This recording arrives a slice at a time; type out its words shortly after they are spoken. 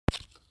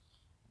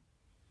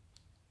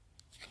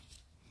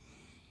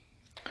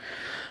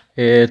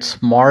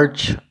It's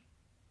March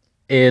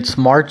it's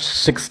March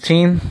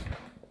 16th,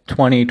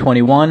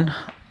 2021,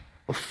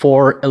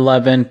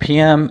 4:11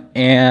 p.m.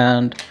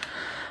 and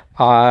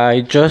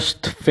I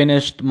just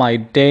finished my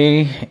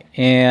day,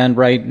 and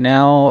right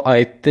now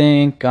I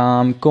think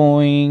I'm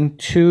going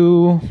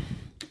to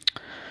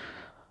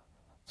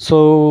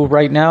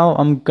right now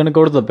I'm gonna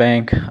go to the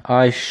bank.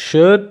 I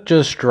should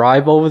just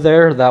drive over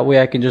there, that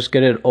way I can just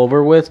get it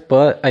over with,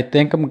 but I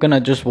think I'm gonna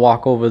just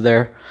walk over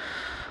there.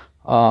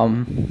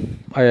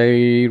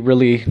 I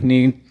really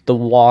need the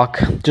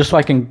walk just so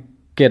I can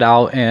get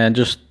out and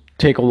just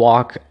take a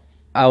walk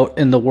out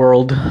in the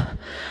world.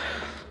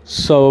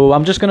 So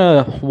I'm just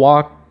gonna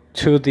walk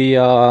to the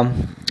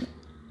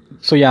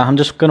I'm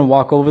just gonna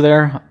walk over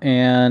there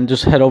and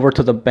just head over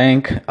to the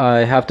bank. I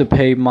have to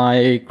pay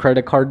my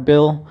credit card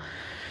bill,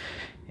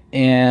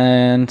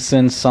 and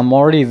since I'm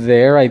already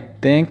there, I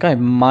think I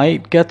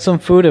might get some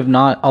food. If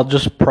not, I'll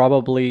just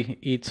probably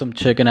eat some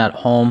chicken at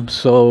home.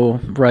 So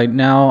right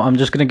now I'm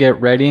just gonna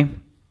get ready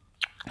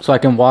so I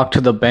can walk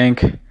to the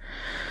bank.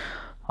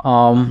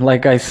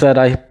 Like I said,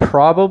 I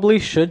probably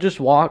should just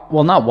walk.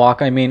 Well, not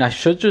walk. I mean, I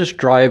should just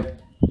drive.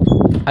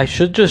 I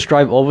should just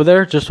drive over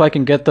there just so I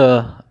can get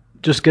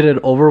it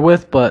over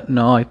with. But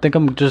no, I think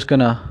I'm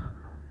gonna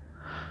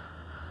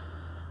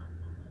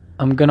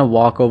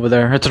walk over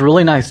there. It's a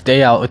really nice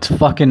day out. It's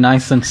fucking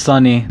nice and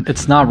sunny.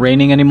 It's not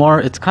raining anymore.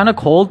 It's kind of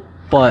cold,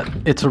 but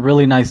it's a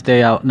really nice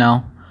day out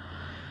now.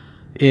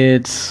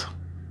 It's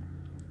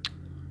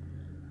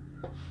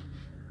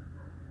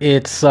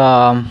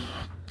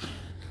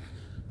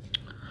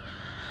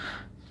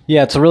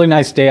yeah, it's a really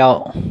nice day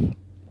out.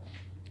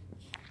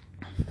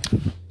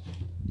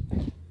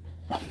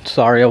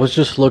 Sorry, I was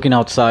just looking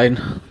outside.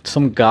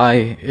 Some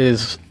guy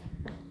is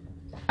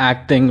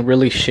acting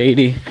really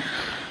shady.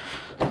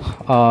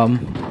 I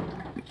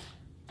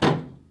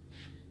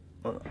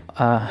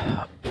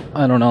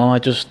don't know.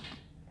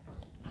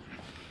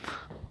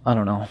 I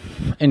don't know.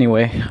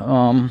 Anyway,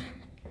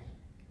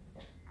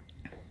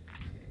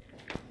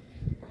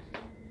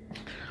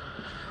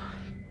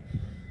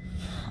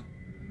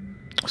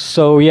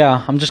 so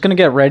yeah, I'm just gonna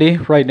get ready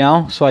right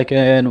now so I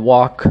can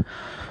walk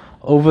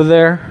over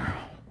there.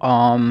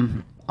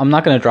 I'm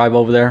not gonna drive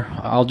over there.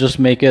 I'll just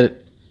make it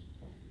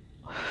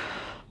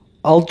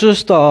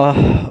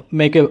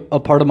a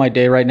part of my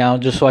day right now,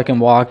 just so I can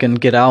walk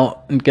and get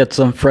out and get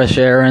some fresh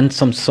air and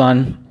some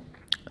sun.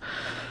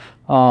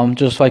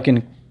 Just so I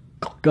can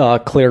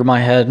clear my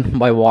head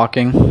by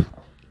walking.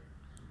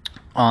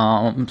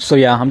 So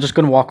yeah, I'm just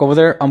gonna walk over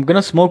there. I'm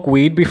gonna smoke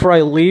weed before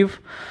I leave.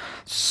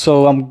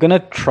 So I'm gonna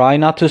try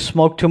not to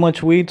smoke too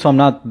much weed so I'm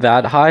not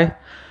that high.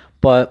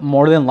 But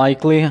more than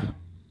likely,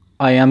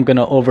 I am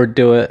gonna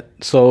overdo it.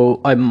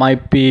 So I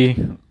might be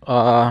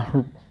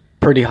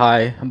pretty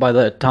high by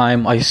the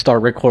time I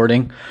start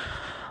recording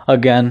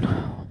again.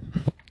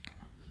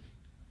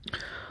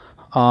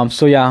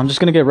 So yeah, I'm just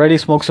gonna get ready,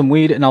 smoke some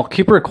weed, and I'll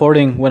keep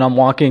recording when I'm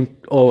walking.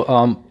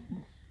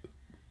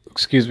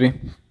 Excuse me,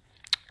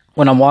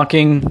 when I'm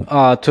walking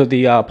to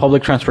the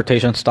public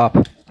transportation stop.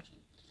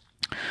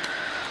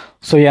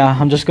 So yeah,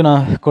 I'm just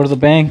gonna go to the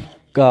bank,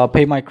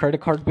 pay my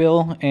credit card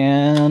bill,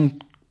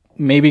 and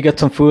maybe get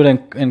some food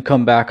and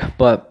come back.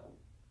 But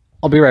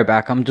I'll be right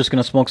back. I'm just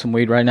gonna smoke some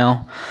weed right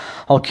now.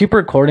 I'll keep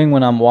recording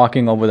when I'm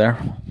walking over there.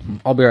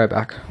 I'll be right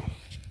back.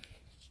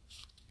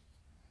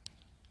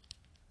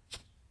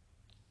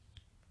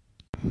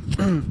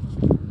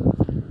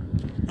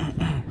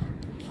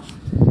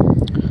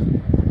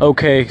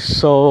 Okay,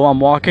 so I'm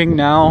walking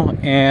now,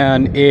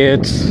 and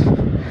it's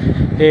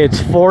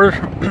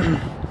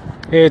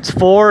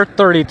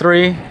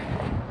 4:33.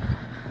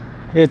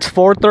 It's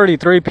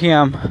 4:33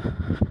 p.m.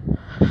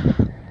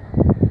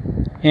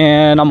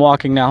 and I'm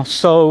walking now.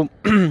 So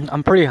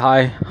I'm pretty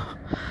high.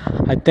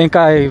 I think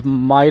I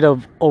might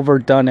have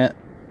overdone it.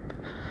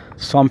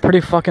 So I'm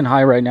pretty fucking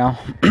high right now.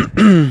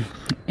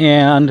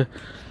 And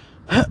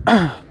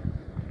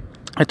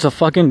it's a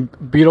fucking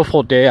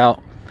beautiful day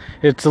out.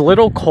 It's a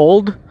little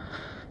cold,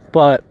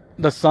 but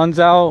the sun's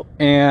out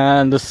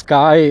and the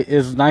sky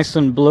is nice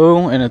and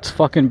blue and it's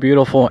fucking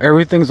beautiful.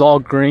 Everything's all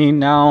green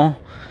now.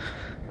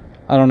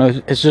 I don't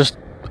know, it's just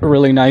a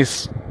really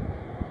nice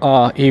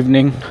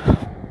evening.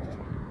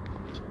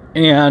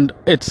 And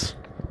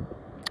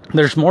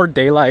there's more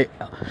daylight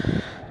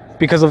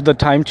because of the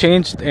time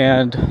change,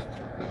 and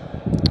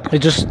I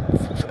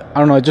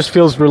don't know, it just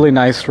feels really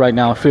nice right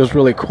now. It feels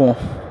really cool.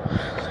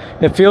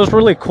 It feels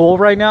really cool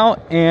right now,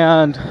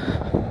 and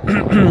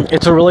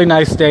it's a really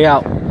nice day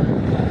out.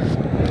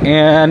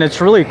 And it's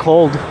really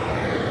cold.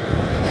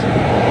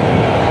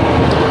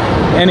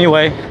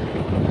 Anyway,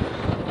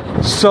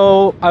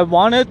 so I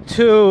wanted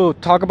to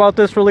talk about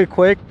this really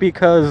quick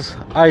because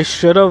I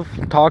should have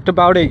talked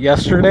about it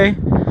yesterday.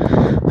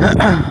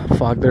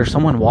 Fuck, there's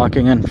someone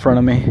walking in front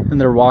of me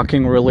and they're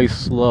walking really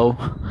slow.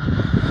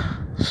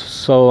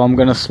 So I'm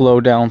gonna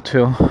slow down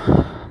too,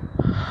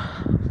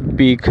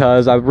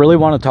 because I really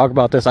want to talk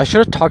about this. I should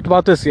have talked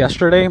about this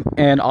yesterday,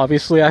 and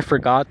obviously I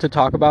forgot to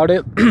talk about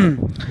it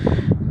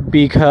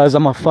because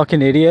I'm a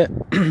fucking idiot.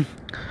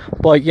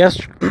 But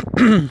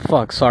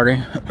Fuck, sorry.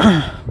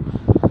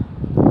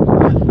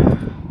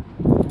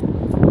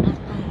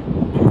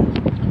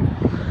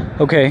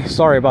 Okay,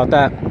 sorry about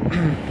that.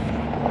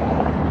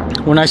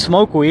 When I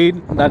smoke weed,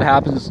 that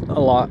happens a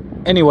lot.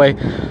 Anyway,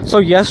 so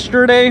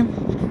yesterday,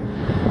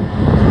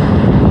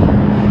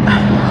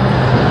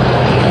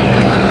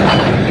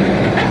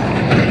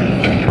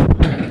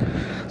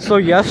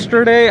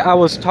 I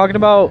was talking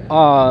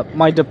about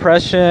my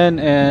depression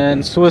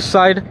and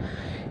suicide,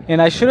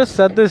 and I should have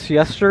said this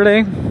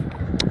yesterday,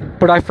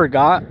 but I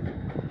forgot.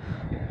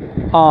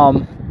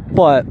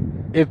 But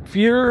if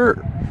you're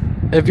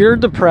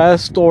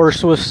depressed or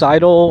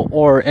suicidal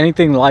or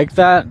anything like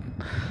that,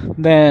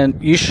 then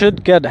you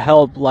should get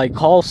help. Like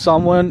call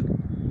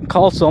someone,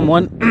 call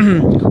someone,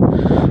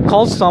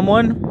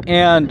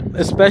 and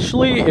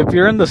especially if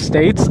you're in the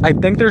States, I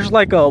think there's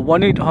like a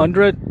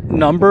 1-800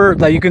 number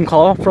that you can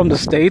call from the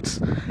States.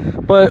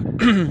 But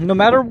no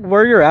matter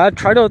where you're at,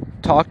 try to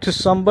talk to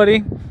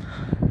somebody,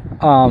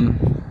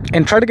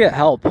 and try to get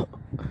help.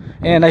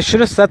 And I should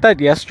have said that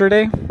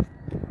yesterday,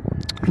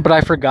 but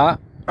I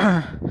forgot.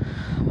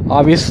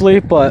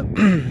 Obviously, but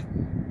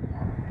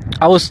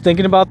I was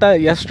thinking about that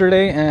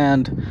yesterday,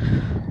 and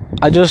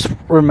I just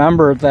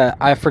remembered that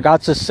I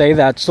forgot to say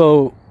that.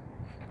 So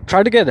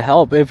try to get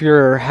help if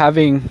you're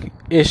having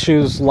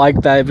issues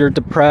like that. If you're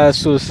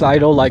depressed,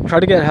 suicidal, like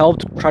try to get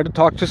help, try to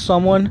talk to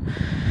someone.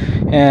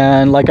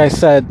 And like I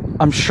said,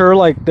 I'm sure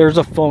like there's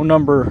a phone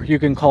number you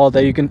can call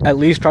that you can at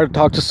least try to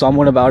talk to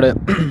someone about it.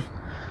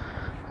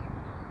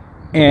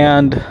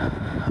 and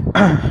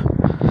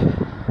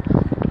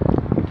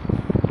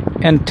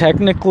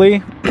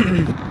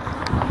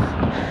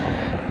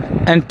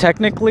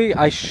technically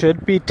I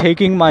should be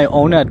taking my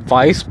own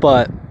advice,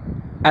 but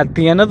at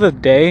the end of the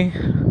day,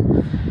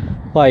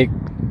 like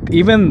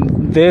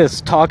even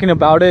this talking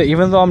about it,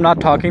 even though I'm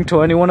not talking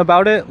to anyone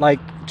about it, like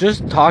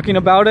just talking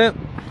about it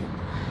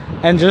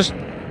and just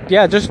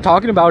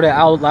talking about it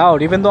out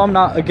loud, even though I'm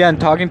not again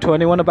talking to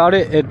anyone about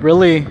it, it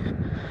really,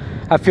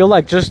 I feel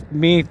like just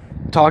me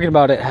talking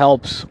about it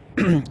helps.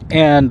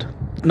 And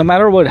no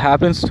matter what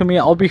happens to me,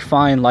 I'll be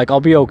fine. Like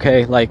I'll be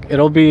okay. Like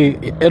it'll be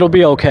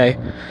okay.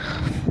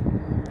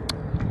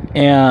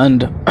 And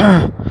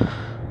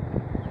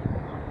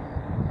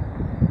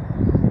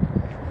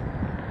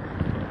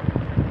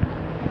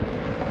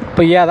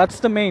but yeah, that's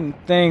the main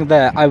thing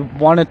that I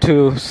wanted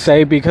to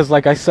say, because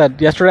like I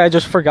said yesterday, I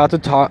just forgot to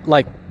talk,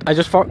 like I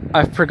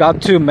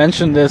forgot to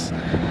mention this.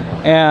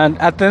 And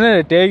at the end of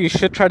the day, you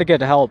should try to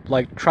get help.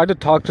 Like try to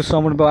talk to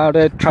someone about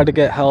it, try to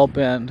get help,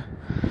 and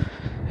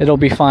it'll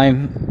be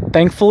fine.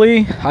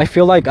 Thankfully, I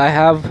feel like I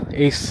have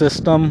a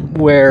system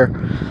where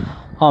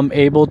I'm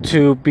able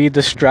to be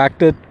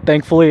distracted.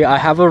 Thankfully, I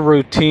have a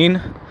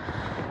routine,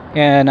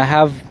 and I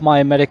have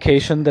my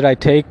medication that I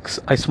take.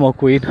 I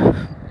smoke weed.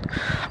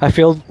 I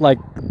feel like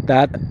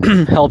that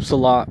helps a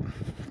lot.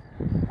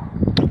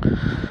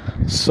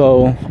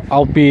 So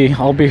I'll be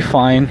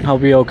fine. I'll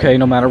be okay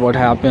no matter what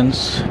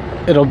happens.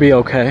 It'll be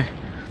okay.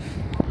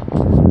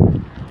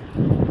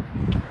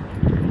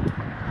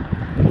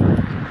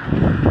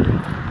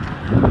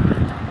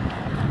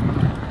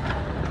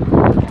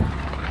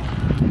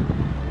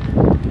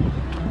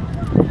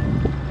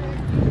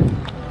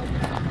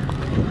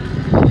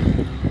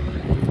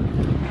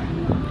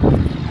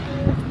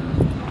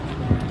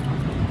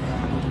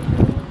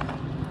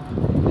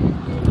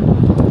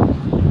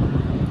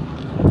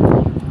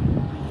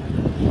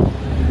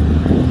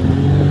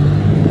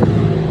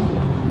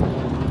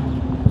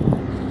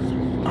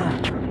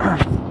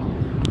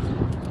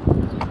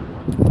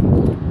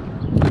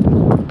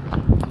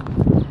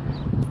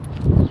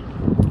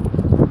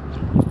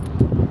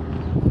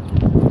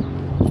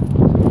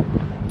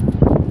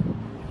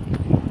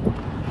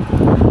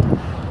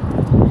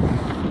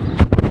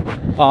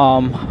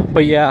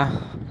 But yeah,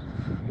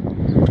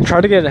 try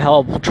to get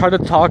help, try to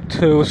talk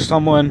to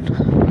someone,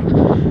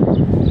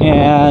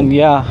 and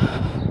yeah.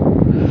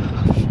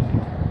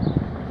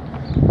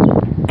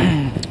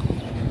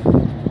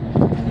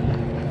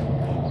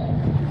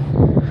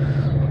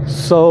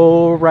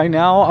 So right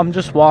now I'm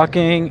just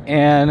walking,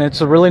 and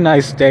it's a really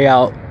nice day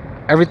out.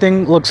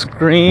 Everything looks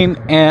green,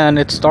 and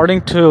it's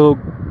starting to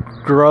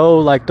grow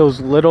like those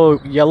little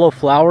yellow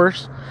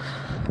flowers.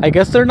 I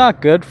guess they're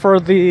not good for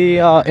the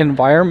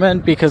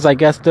environment, because I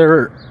guess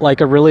they're like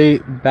a really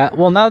bad,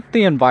 well, not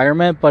the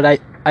environment,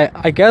 but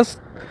I guess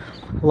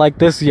like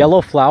this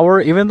yellow flower,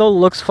 even though it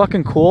looks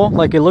fucking cool,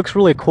 like it looks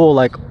really cool,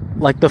 like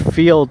the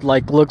field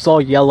like looks all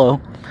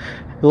yellow.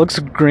 It looks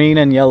green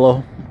and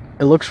yellow.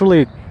 It looks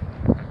really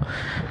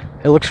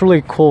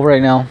cool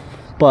right now.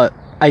 But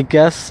I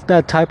guess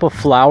that type of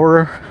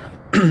flower,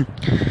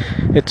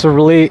 it's a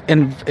really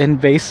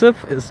invasive,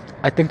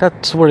 I think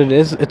that's what it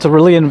is. It's a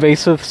really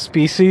invasive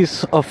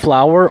species of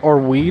flower or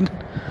weed.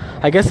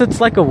 I guess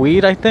it's like a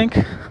weed, I think.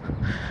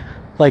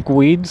 Like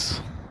weeds.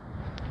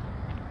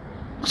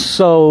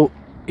 So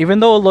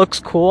even though it looks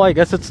cool, I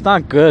guess it's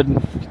not good,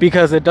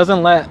 because it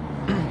doesn't let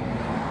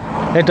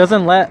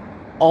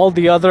all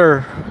the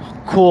other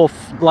cool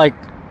like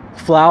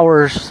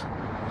flowers,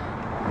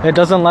 it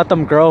doesn't let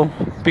them grow.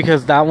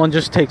 because that one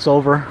just takes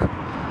over.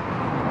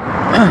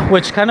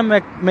 Which kind of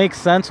makes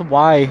sense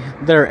why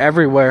they're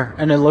everywhere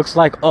and it looks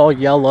like all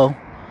yellow.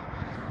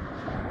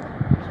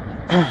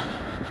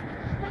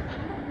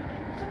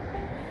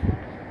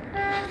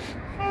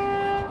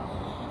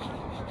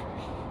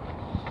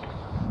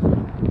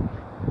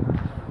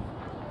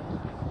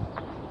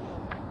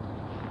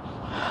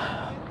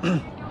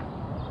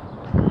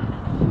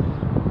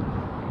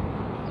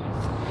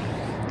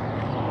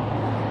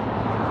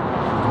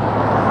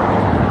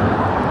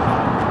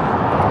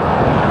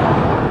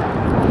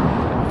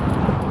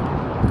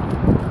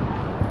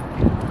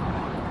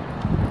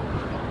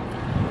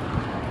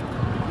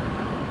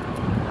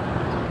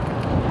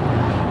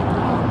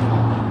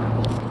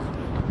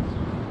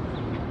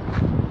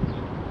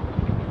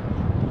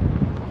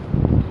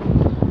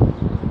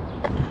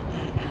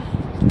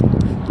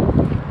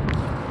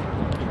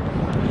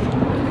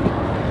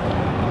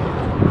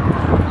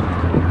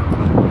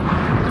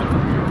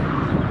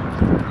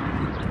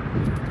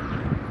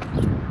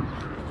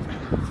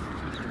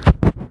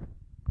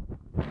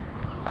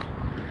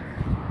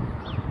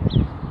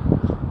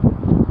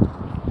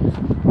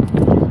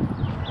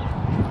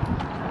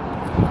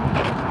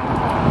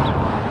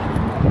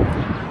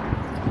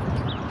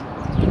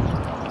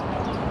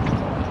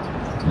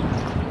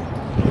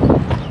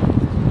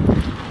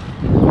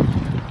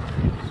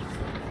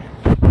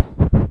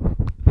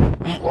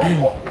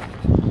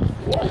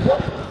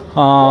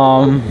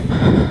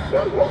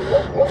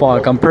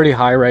 Fuck, I'm pretty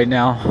high right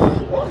now.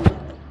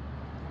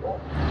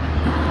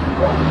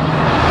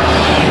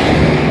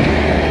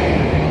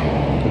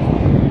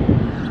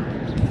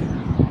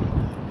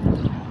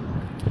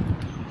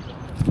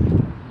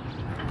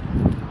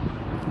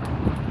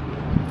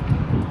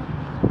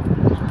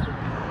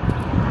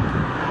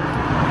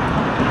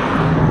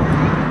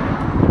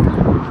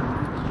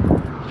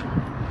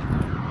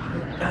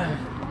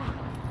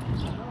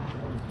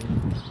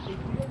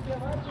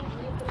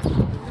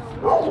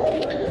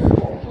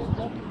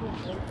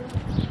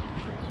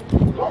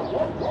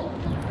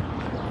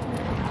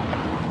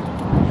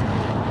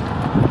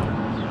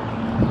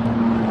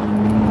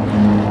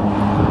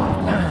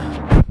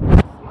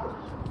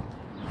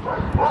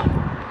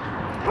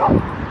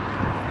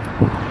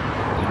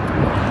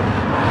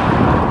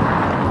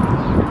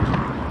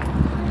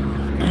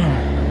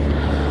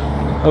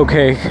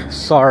 Okay,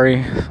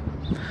 sorry.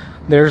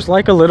 There's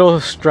like a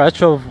little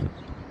stretch of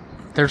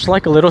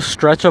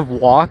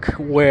walk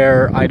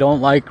where I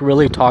don't like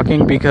really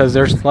talking because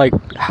there's like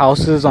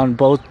houses on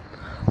both.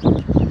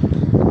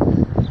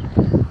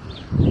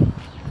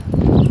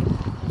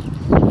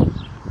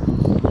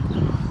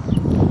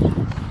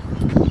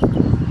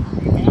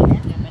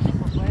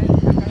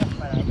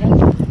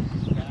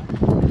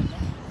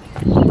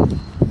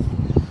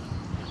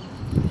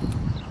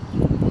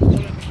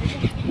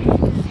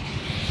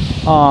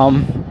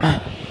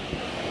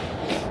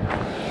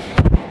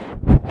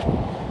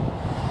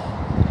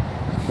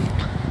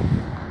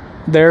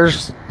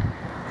 There's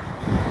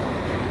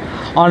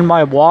on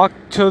my walk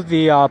to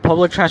the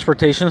public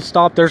transportation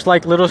stop, there's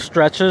like little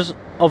stretches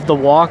of the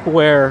walk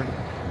where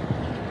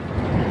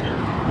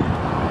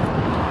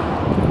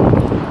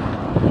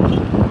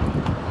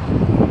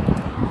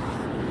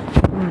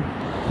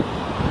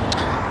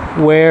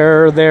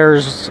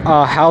there's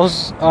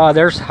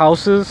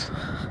houses.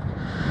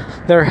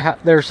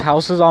 There's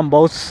houses on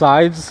both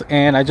sides,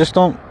 and I just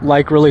don't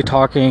like really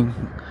talking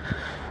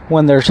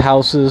when there's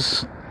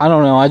houses. I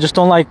don't know. I just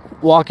don't like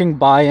walking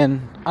by,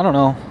 and I don't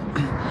know.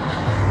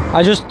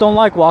 I just don't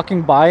like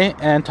walking by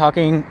and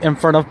talking in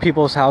front of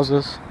people's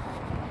houses.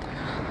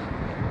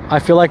 I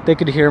feel like they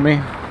could hear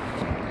me.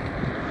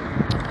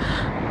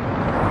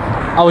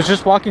 I was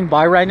just walking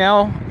by right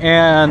now,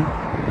 and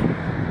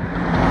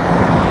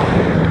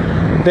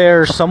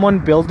there's someone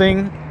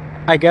building.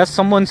 I guess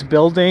someone's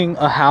building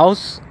a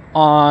house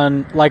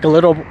on like a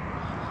little.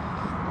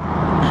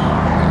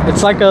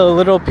 It's like a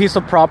little piece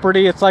of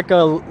property. It's like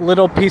a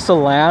little piece of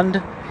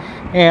land,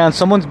 and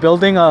someone's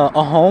building a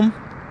home.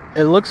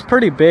 It looks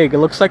pretty big. It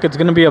looks like it's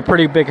gonna be a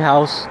pretty big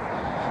house.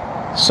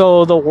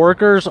 So the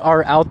workers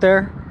are out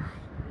there.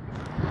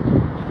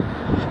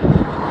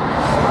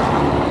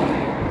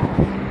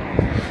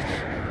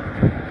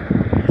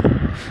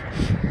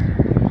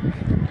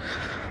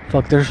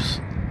 Fuck, there's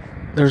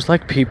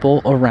like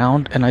people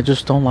around, and I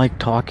just don't like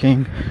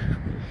talking.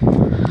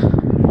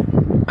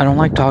 I don't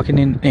like talking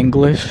in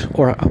English,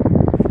 or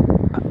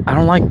I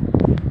don't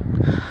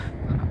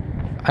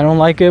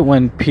like it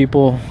when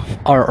people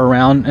are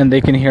around and they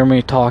can hear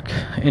me talk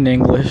in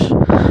English.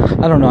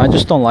 I don't know, I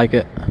just don't like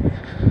it.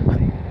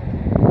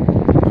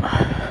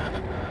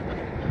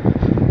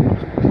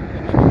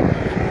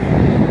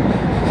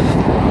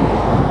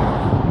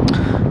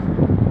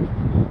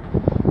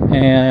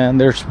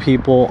 And there's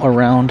people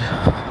around.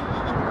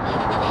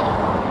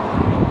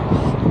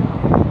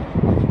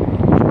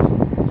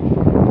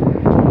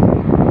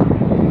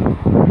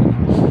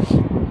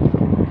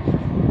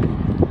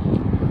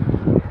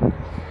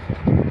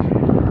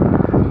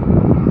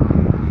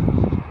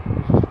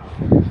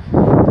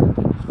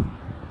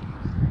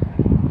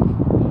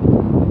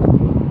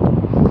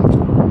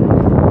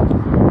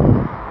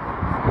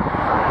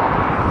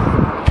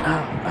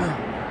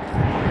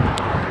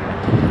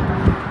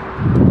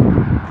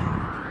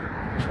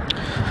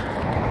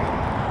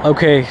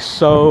 Okay,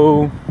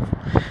 so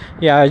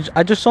yeah,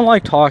 I just don't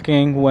like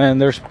talking when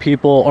there's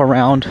people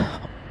around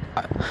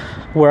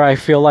where I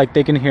feel like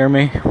they can hear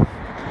me.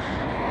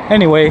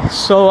 Anyway,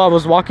 so I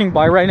was walking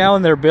by right now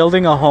and they're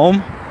building a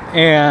home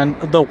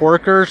and the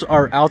workers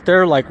are out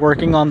there like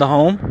working on the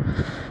home.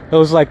 It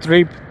was like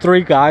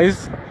three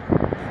guys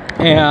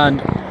and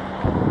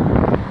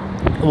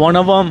one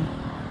of them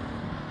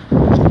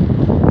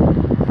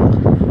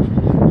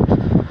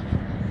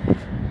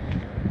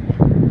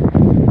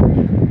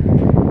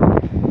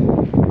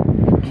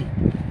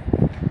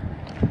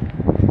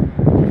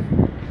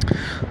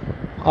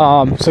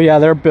so yeah,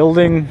 they're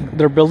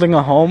building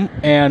a home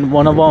and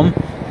one of the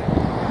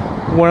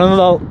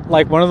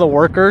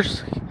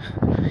workers,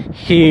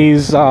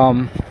 he's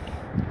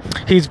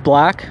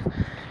black,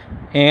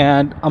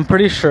 and I'm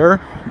pretty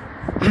sure,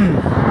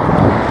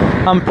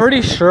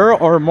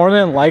 or more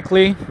than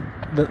likely,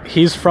 that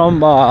he's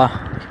from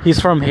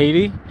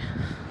Haiti.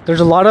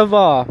 There's a lot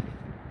of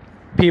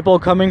people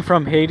coming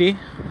from Haiti,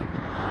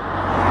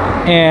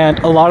 and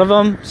a lot of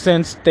them,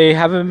 since they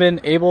haven't been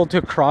able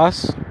to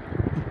cross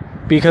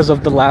because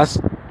of the last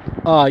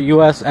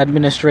U.S.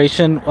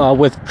 administration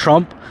with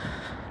Trump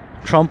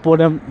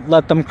wouldn't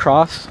let them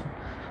cross.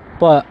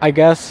 But I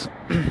guess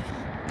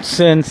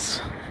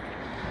since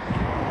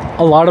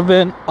a lot of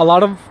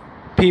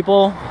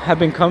people have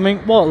been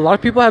coming, well, a lot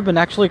of people have been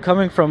actually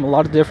coming from a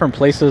lot of different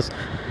places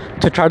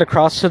to try to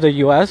cross to the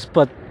US,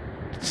 but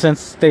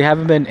since they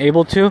haven't been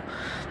able to,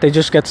 they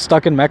just get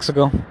stuck in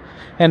Mexico.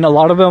 And a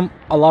lot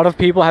of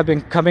people have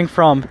been coming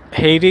from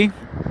Haiti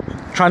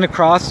trying to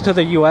cross to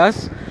the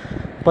US,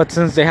 but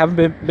since they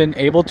haven't been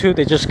able to,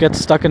 they just get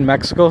stuck in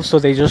Mexico, so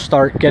they just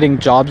start getting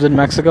jobs in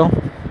Mexico.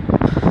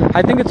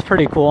 I think it's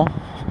pretty cool.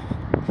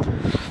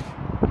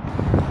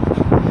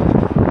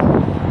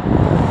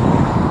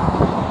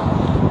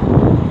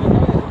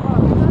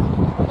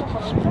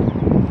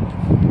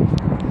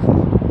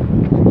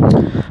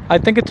 I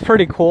think it's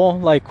pretty cool.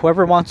 Like,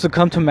 whoever wants to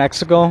come to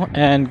Mexico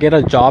and get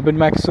a job in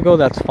Mexico,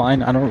 that's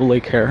fine. I don't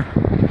really care.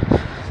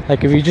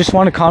 Like, if you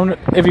want to come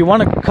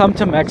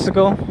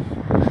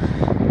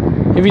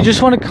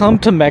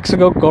to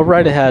Mexico, go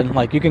right ahead.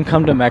 Like, you can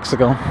come to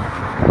Mexico.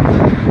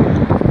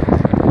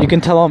 You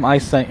can tell them I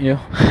sent you.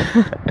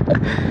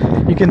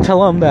 You can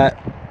tell them that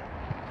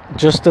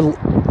just a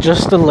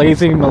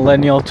lazy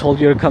millennial told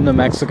you to come to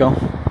Mexico.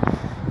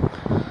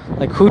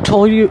 Like, who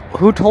told you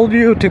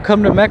to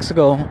come to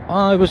Mexico?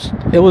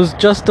 It was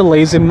just a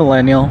lazy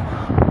millennial.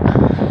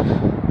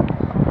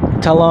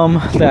 Tell them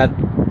that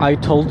I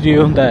told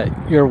you that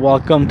you're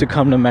welcome to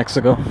come to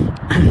Mexico.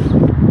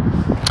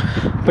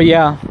 But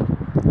yeah,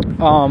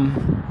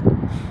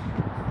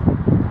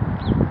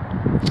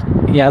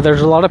 yeah,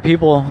 there's a lot of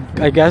people.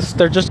 I guess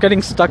they're just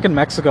getting stuck in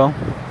Mexico.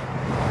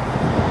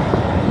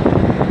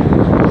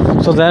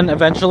 So then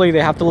eventually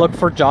they have to look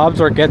for jobs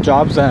or get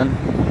jobs, and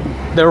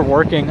they're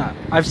working.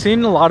 I've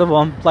seen a lot of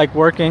them like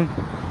working.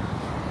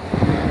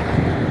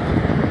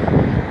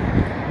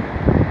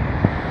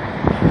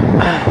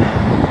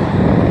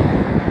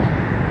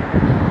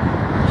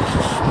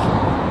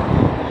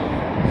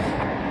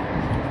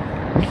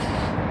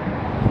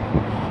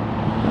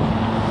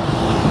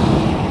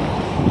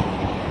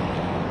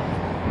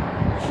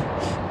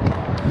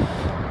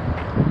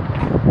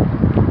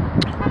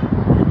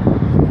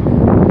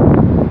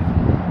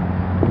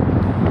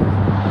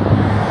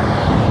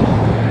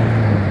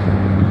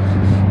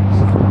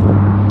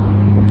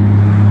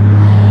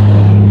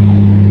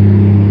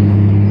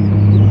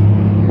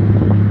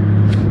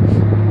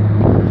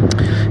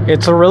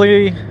 It's a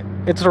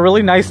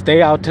really nice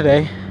day out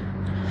today.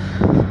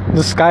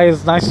 The sky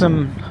is nice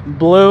and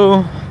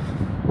blue.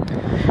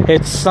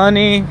 It's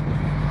sunny.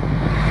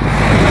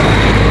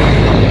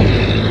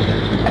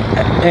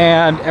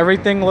 And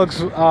everything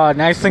looks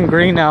nice and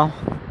green now.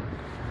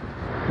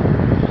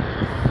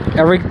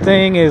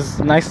 Everything is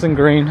nice and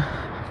green.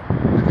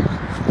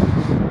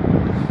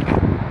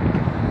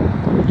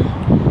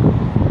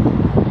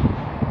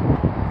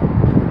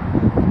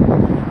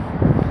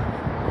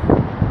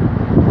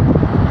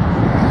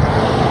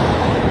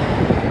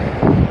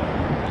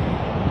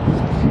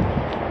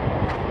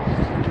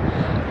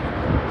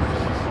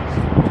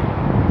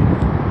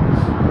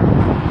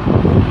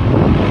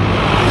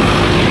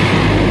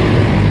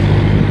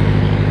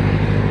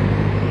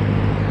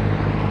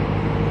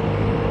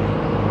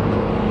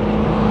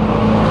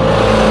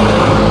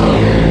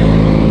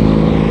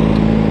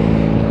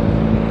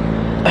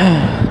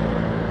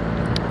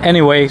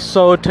 Anyway,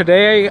 so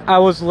today I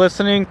was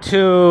listening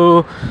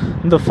to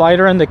the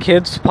Fighter and the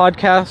Kids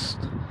podcast.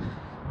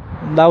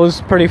 That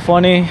was pretty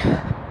funny.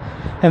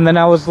 And then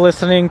I was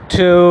listening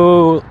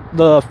to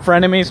the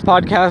Frenemies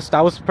podcast.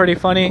 That was pretty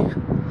funny.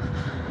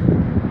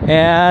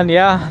 And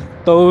yeah,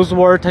 those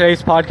were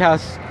today's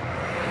podcasts.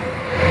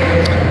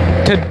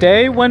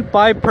 Today went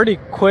by pretty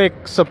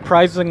quick,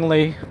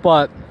 surprisingly,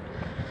 but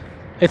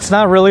it's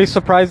not really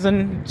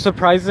surprising.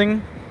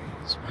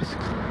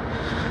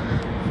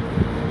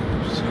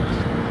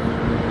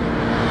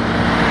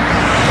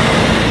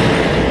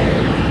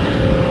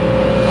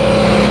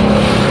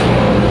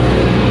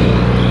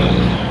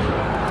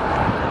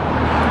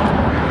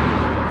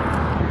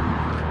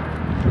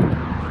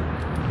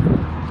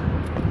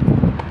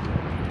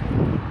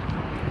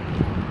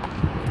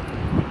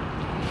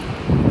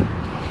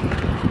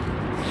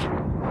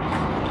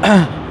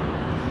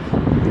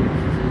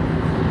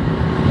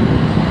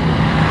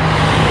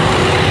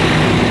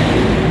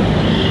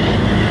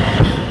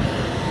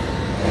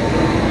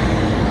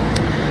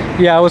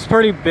 Yeah, I was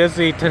pretty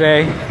busy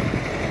today,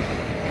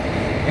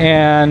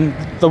 and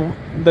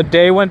the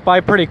day went by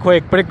pretty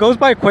quick, but it goes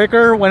by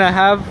quicker when I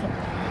have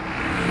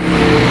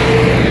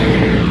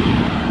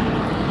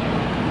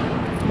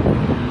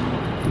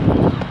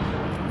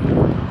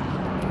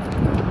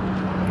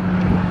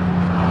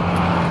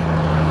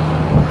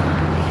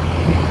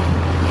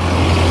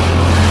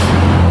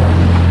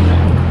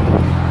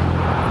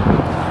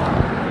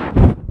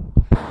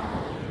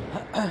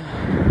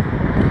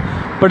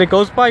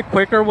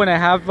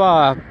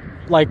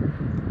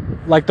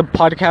like the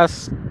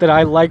podcasts that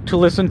I like to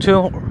listen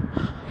to,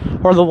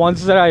 or the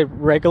ones that I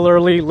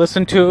regularly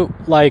listen to,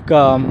 like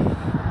The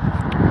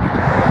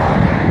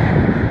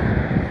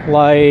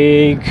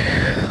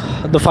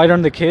Fighter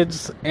and the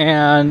Kids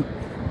and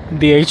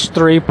the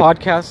H3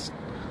 podcast.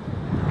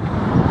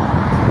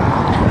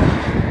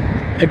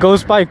 It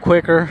goes by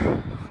quicker.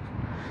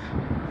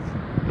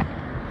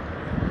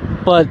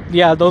 But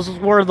yeah, those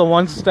were the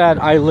ones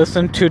that I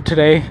listened to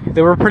today.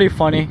 They were pretty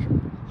funny.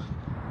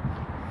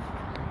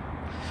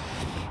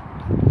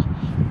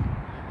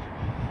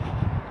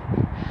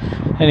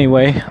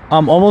 Anyway,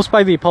 I'm almost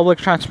by the public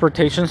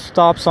transportation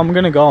stop, so I'm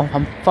gonna go.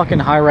 I'm fucking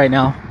high right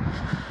now.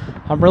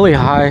 I'm really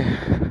high.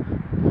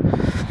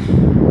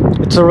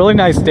 It's a really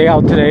nice day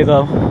out today,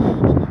 though.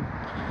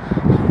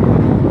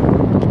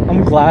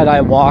 I'm glad I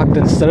walked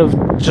instead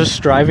of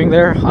just driving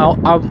there.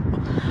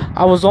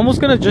 I was almost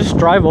gonna just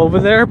drive over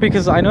there,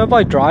 because I know if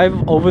I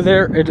drive over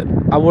there,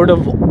 I would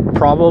have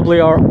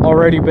probably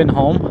already been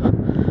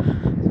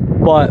home.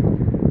 But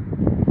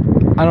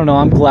I don't know.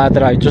 I'm glad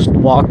that I just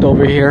walked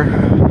over here.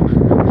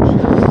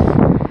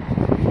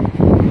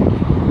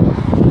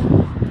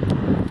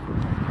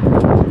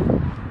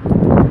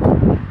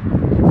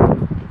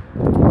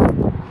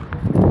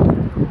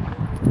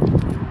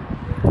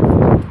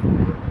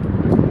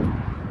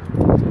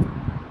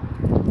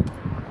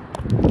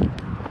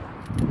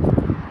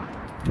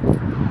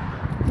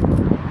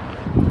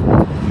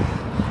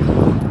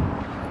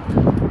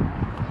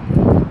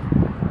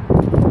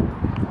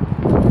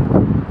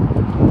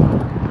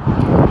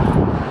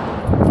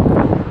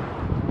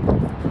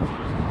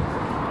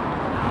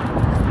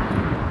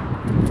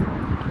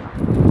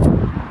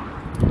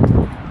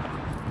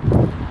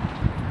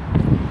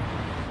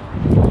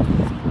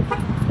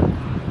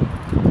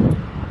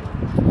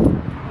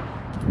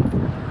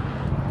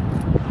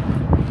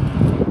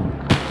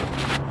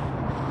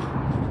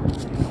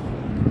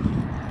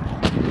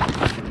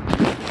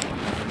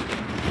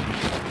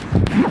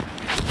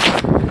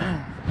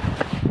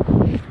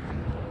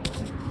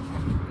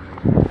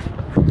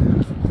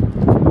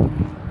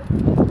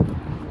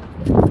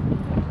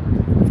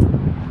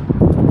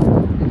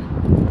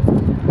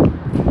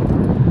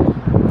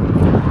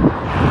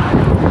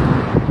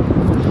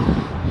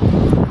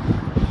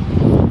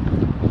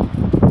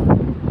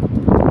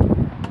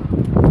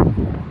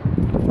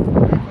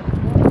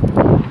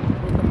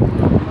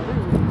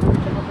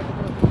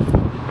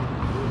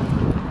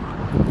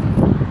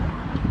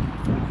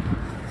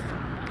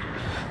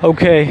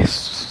 Okay,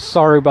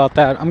 sorry about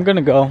that. I'm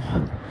gonna go.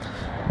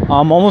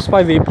 I'm almost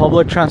by the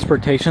public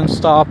transportation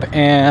stop,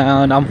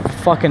 and I'm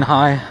fucking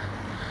high.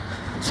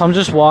 So I'm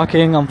just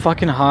walking, I'm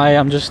fucking high,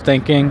 I'm just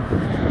thinking.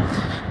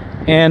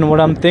 And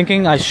what I'm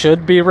thinking, I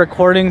should be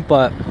recording,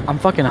 but I'm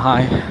fucking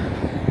high.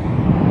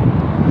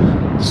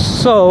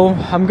 So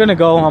I'm gonna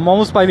go. I'm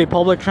almost by the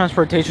public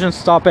transportation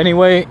stop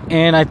anyway,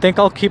 and I think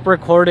I'll keep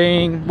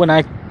recording when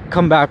I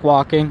come back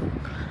walking.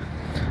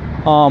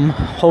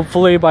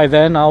 Hopefully by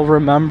then I'll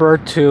remember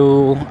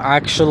to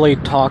actually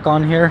talk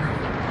on here.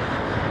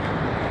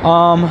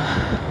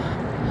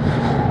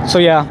 So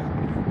yeah,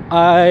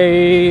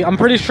 I'm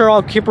pretty sure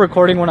I'll keep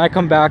recording when I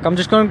come back. I'm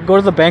just gonna go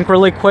to the bank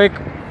really quick.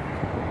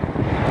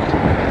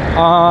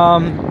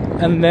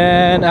 And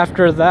then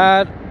after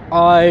that,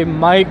 I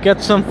might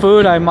get some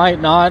food, I might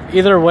not.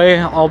 Either way,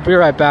 I'll be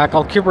right back.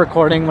 I'll keep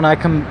recording when I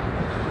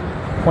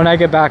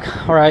get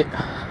back. All right.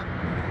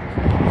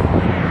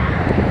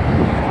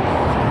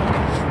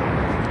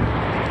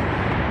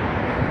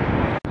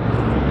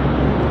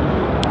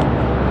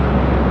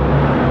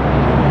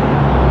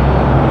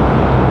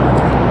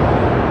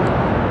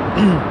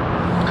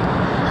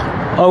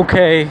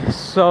 Okay,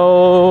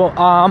 so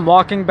I'm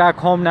walking back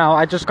home now.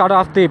 I just got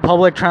off the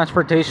public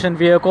transportation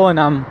vehicle and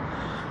I'm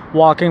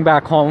walking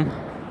back home.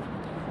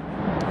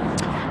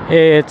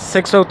 It's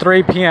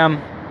 6:03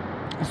 p.m.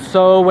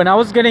 So when I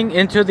was getting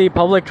into the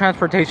public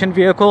transportation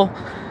vehicle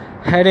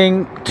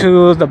heading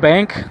to the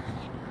bank,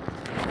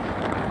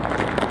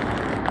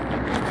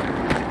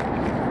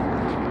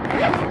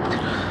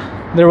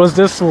 there was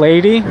this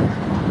lady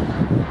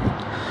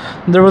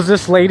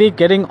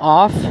getting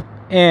off,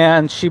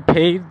 and she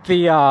paid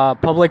the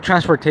public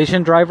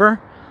transportation driver,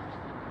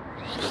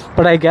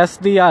 but I guess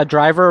the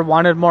driver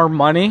wanted more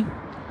money,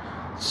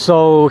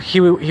 so he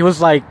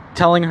was like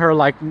telling her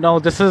like, no,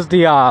 this is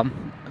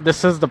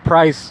the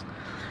price,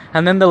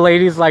 And then the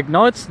lady's like,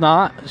 no, it's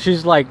not.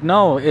 She's like,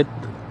 no,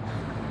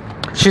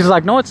 she's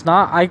like, no, it's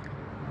not.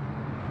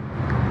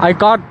 I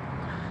got,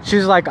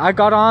 she's like, I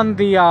got on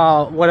the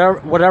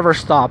whatever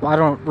stop. I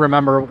don't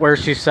remember where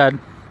she said.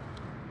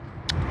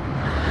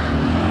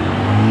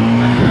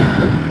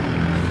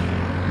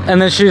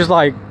 And then she's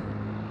like,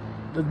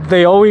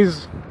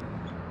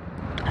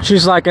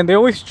 she's like, and they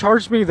always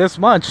charge me this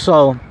much.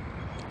 So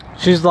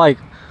she's like,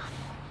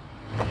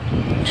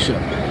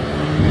 shit.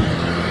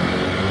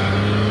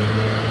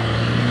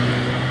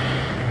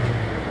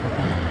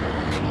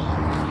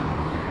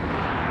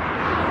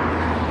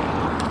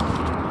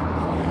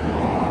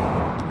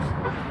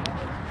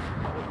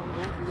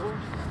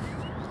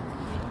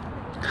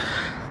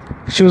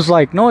 She was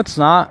like, no, it's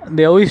not.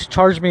 They always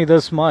charge me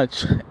this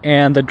much.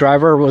 And the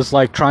driver was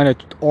like trying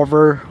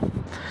to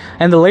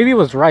and the lady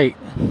was right.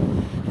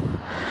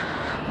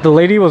 The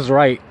lady was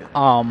right.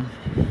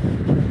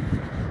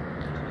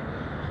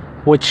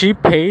 What she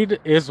paid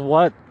is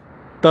what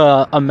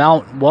the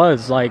amount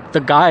was. Like, the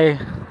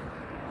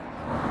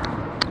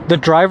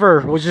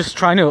driver was just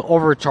trying to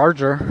overcharge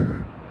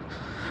her.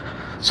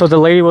 So the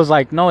lady was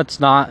like, no, it's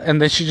not. And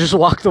then she just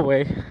walked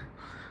away.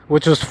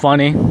 Which was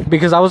funny,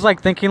 because I was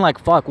like thinking like,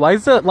 fuck, why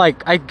is it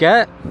like, I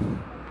get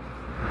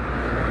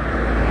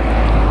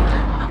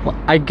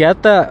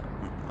that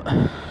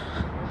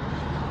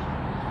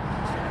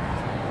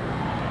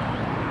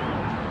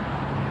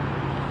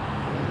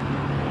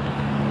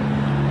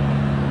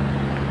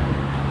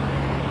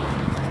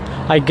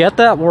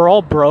we're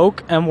all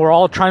broke and we're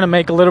all trying to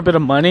make a little bit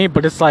of money,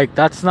 but it's like,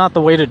 that's not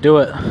the way to do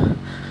it.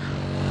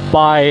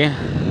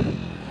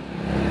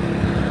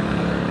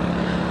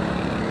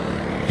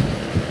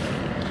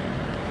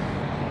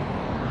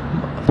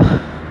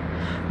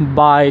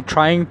 By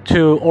trying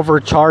to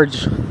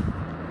overcharge.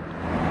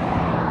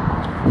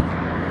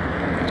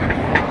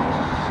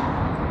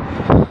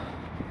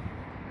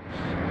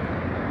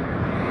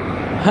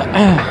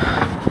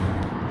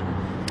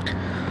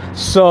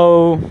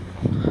 So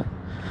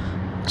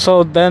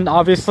then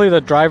obviously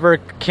the driver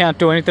can't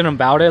do anything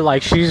about it.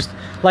 Like, she's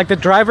like, the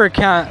driver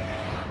can't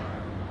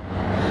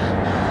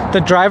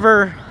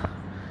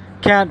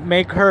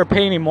make her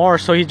pay anymore,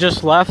 so he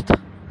just left.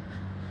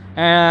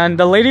 And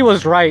the lady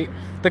was right.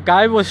 The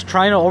guy was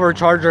trying to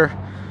overcharge her.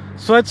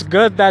 So it's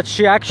good that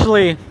she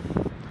actually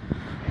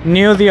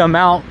knew the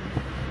amount.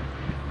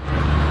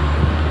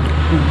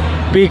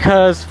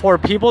 Because for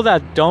people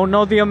that don't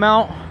know the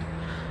amount,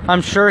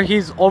 I'm sure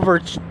he's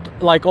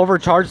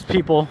overcharged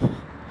people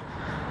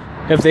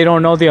if they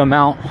don't know the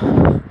amount.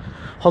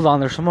 Hold on,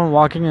 there's someone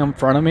walking in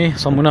front of me,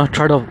 so I'm gonna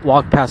try to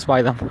walk past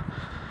by them.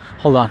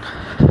 Hold on.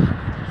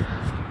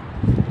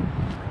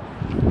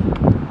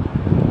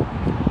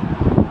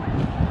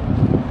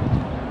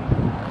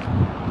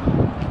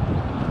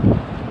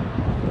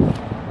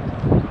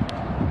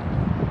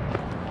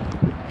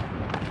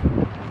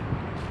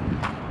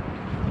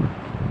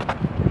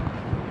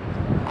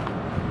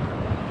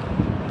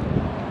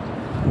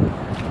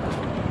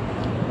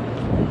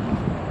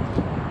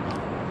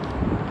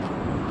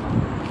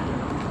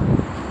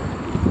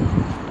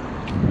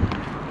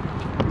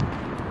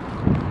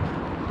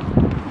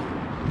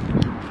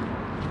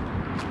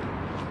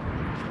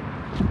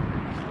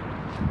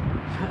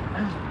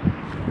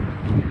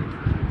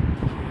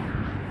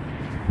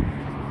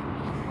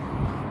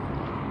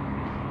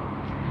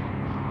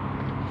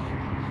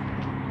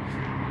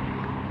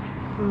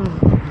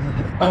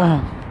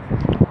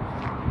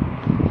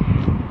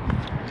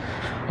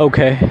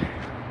 Okay.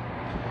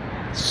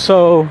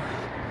 So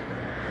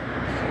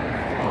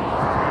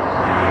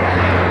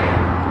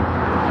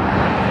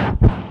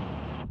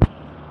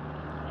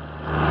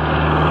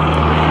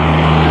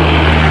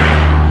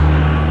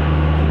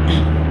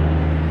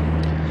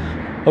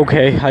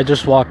okay,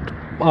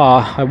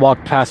 I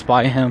walked past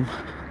by him.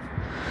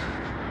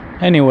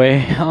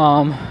 Anyway,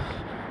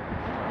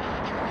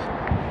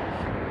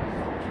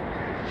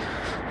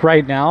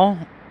 right now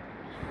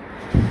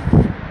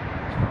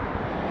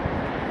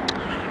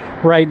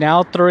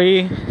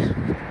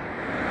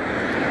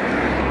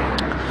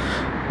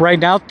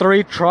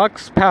three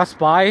trucks passed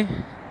by.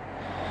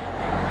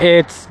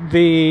 It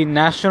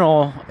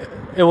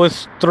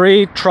was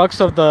 3 trucks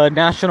of the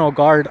National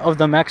Guard, of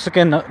the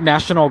Mexican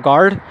National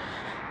Guard,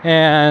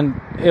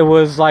 and it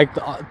was like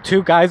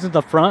 2 guys in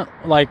the front,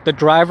 like the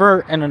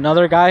driver and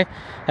another guy,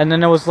 and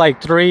then it was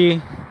like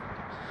 3,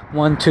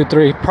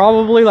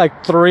 probably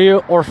like 3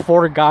 or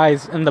 4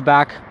 guys in the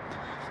back.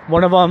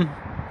 One of them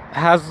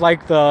has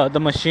like the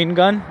machine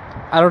gun.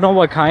 I don't know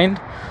what kind.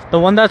 The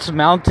one that's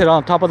mounted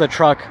on top of the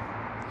truck.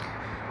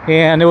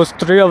 And it was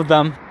 3 of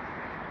them.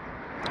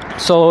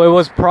 So it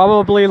was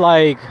probably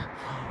like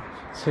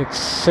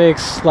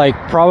 6, like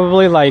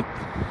probably like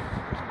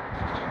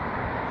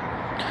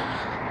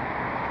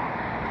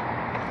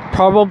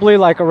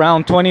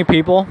around 20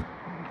 people.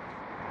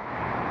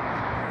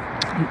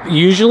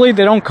 Usually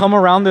they don't come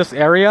around this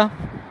area,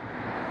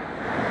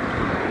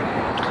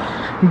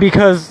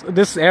 because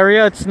this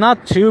area, it's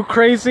not too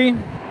crazy.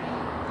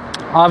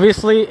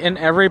 Obviously in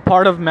every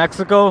part of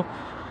Mexico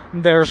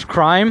there's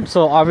crime,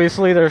 so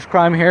obviously there's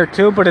crime here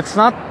too, but it's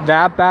not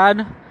that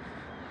bad.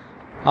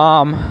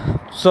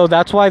 So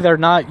that's why they're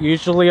not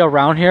usually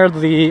around here.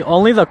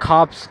 Only the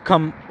cops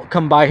come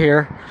by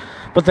here,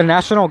 but the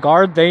National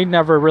Guard, they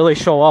never really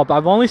show up.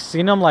 I've only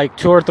seen them like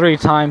 2 or 3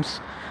 times,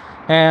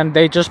 and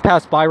they just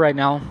passed by right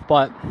now.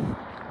 But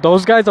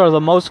those guys are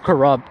the most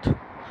corrupt.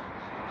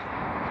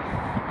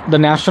 The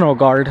National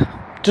Guard,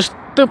 just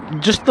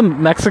the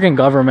Mexican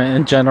government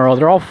in general,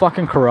 they're all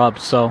fucking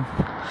corrupt. So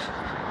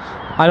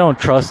I don't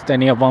trust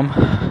any of them.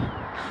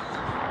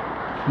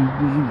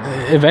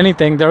 If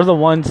anything, they're the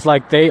ones,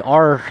 like, they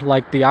are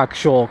like the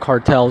actual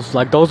cartels.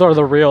 Like, those are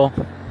the real,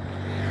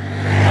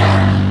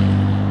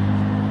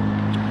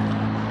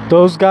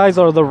 those guys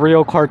are the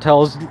real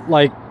cartels,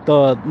 like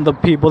the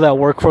people that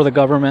work for the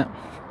government,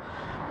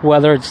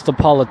 whether it's the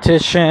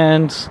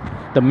politicians,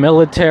 the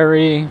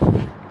military.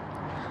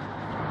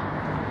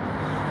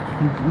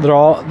 They're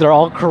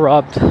all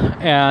corrupt,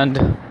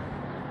 and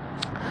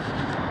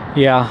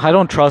yeah, I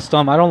don't trust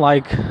them. I don't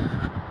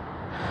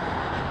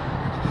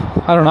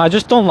know, I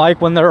just don't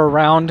like when they're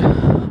around.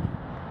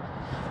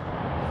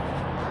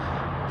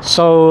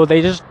 So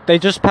they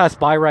just passed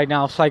by right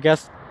now, so I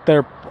guess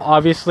they're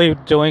obviously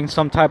doing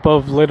some type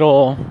of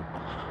little,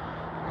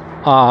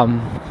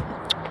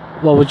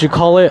 what would you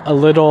call it? A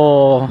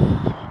little,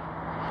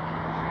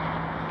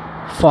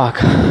 fuck.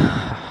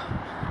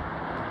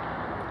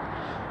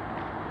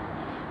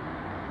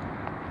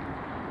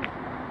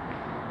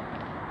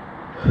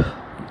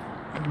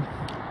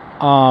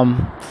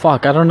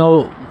 Fuck, I don't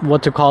know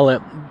what to call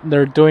it.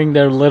 They're doing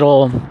their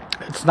little,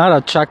 it's not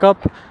a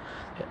checkup.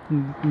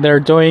 They're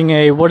doing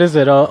a, what is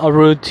it? A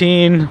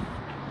routine.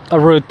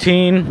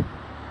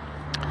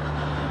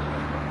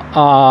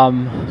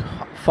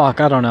 Fuck,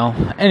 I don't know.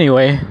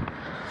 Anyway,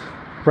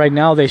 right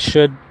now they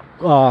should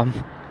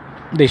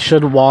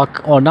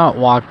walk, or not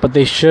walk, but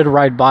they should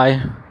ride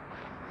by.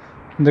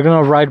 They're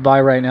gonna ride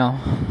by right now.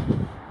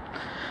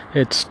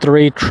 It's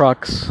 3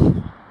 trucks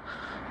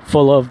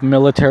full of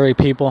military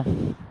people.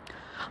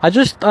 I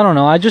don't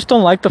know. I just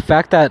don't like the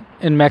fact that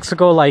in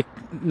Mexico, like,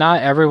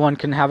 not everyone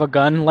can have a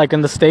gun. Like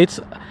in the States,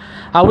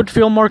 I would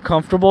feel more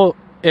comfortable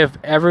if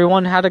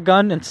everyone had a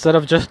gun instead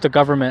of just the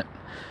government.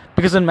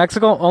 Because in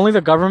Mexico, only the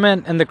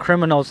government and the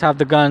criminals have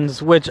the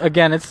guns, which,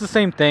 again, it's the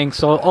same thing.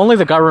 So only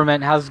the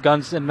government has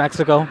guns in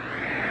Mexico.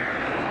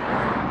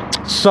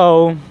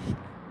 So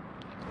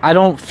I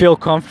don't feel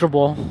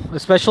comfortable,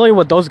 especially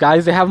with those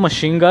guys. They have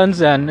machine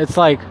guns, and it's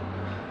like,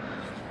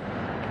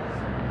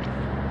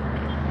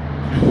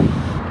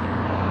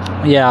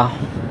 yeah.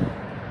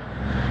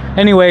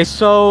 Anyway,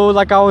 so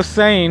like I was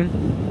saying,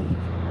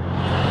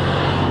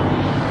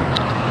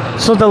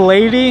 so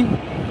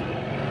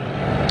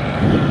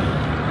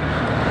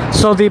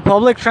the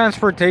public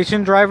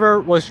transportation driver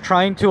was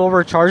trying to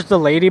overcharge the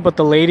lady, but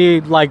the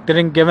lady, like,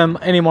 didn't give him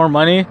any more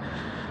money,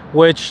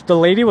 which the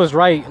lady was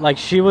right. Like,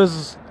 she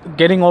was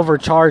getting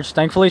overcharged.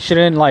 Thankfully, she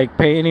didn't, like,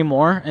 pay any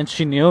more, and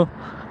she knew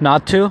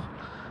not to.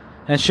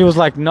 And she was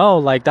like, no,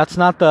 like, that's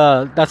not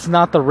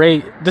the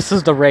rate. This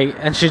is the rate.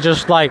 And she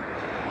just, like,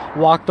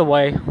 walked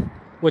away,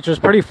 which was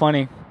pretty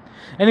funny.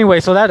 Anyway,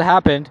 so that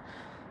happened.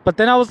 But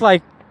then I was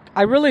like,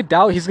 I really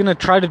doubt he's gonna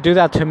try to do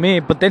that to me.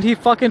 But then he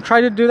fucking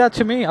tried to do that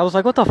to me. I was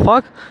like, what the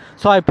fuck?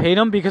 So I paid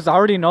him because I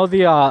already know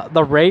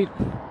the rate.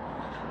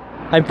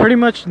 I pretty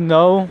much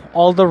know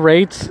all the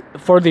rates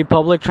for the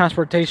public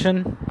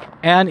transportation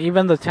and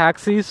even the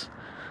taxis.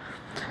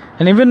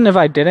 And even if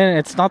I didn't,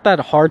 it's not that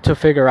hard to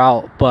figure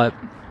out. But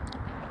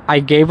I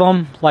gave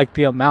him, like,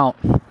 the amount,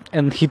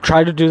 and he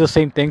tried to do the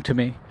same thing to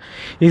me.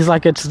 He's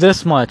like, it's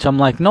this much. I'm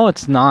like, no,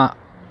 it's not.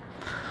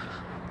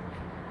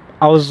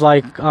 I was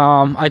like,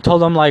 I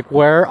told him, like,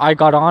 where I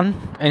got on,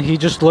 and he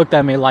just looked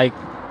at me like,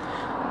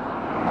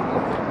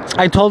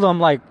 I told him,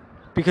 like,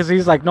 because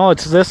he's like, no,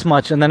 it's this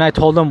much. And then I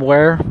told him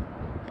where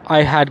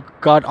I had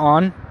got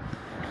on,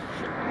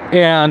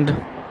 and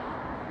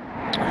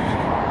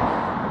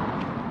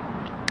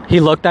he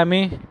looked at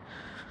me.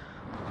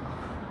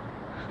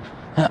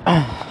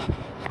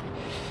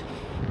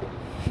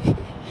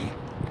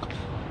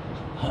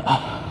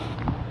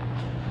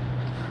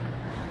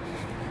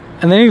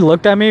 And then he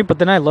looked at me, but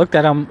then I looked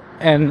at him,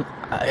 and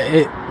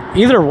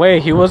either way,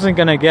 he wasn't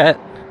gonna get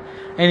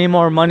any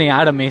more money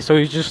out of me. So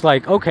he's just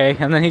like, okay,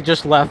 and then he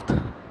just left.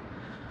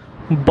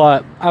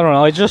 But I don't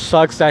know, it just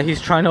sucks that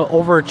he's trying to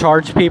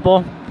overcharge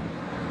people,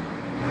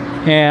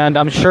 and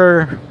I'm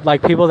sure,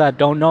 like, people that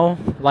don't know,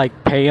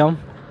 like, pay him.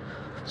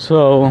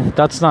 So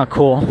that's not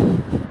cool.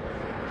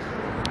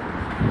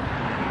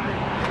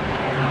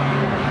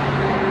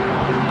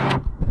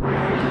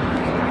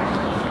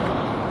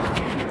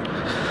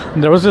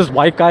 There was this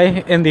white guy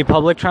in the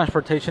public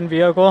transportation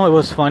vehicle. It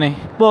was funny.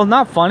 Well,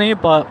 not funny,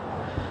 but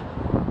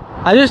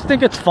I just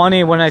think it's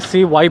funny when I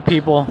see white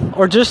people,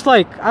 or just,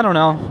 like, I don't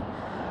know.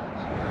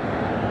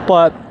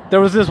 But there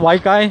was this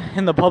white guy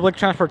in the public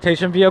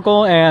transportation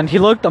vehicle, and he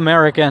looked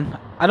American.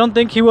 I don't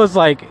think he was,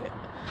 like,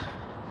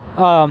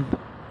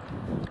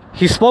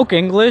 he spoke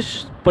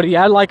English, but he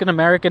had, like, an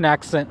American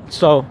accent.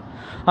 So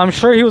I'm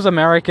sure he was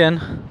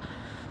American.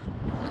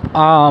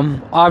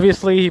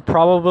 Obviously, he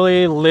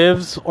probably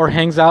lives or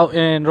hangs out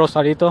in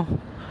Rosarito.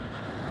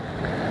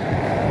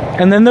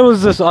 And then there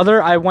was this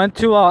other. I went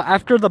to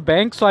after the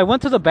bank. So I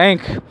went to the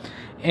bank,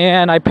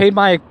 and I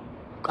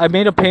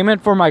made a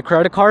payment for my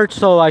credit card.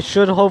 So I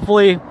should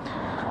hopefully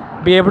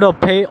be able to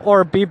pay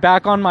or be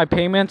back on my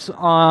payments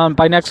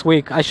by next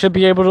week. I should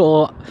be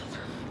able to.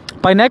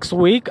 By next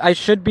week, I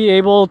should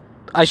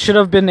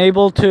have been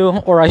able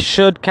to, or I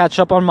should catch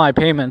up on my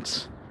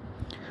payments.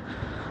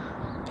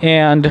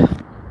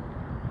 And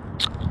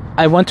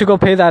I went to go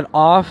pay that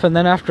off, and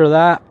then after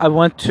that, I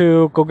went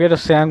to go get a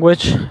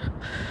sandwich.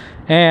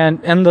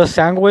 And the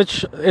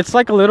sandwich, it's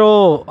like a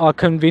little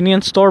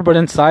convenience store, but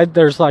inside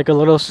there's like a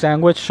little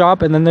sandwich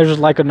shop, and then there's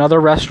like another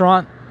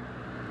restaurant.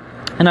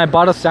 And I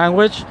bought a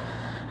sandwich,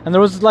 and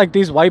there was like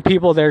these white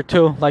people there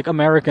too, like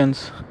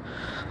Americans.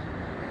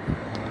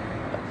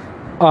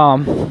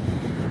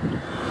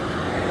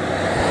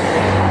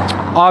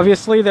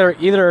 Obviously they're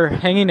either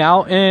hanging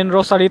out in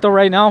Rosarito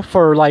right now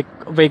for like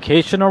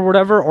vacation or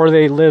whatever, or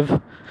they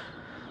live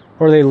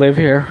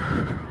here.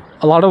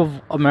 A lot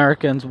of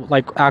Americans,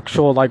 like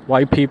actual like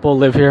white people,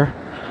 live here.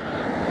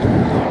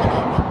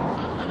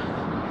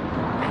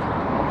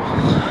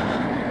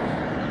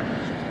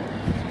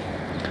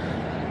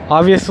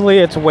 Obviously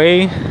it's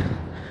way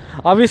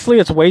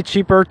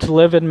cheaper to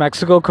live in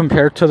Mexico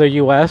compared to the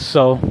US,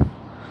 so,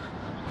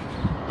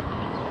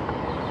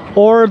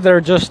 or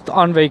they're just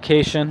on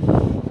vacation.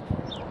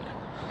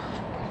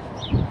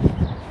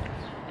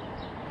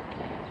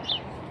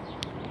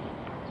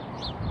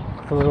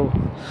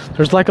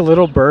 There's like a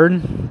little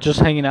bird just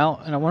hanging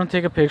out, and I want to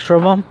take a picture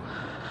of him,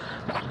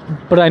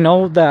 but I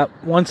know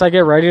that once I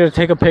get ready to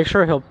take a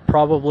picture, he'll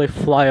probably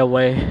fly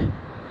away.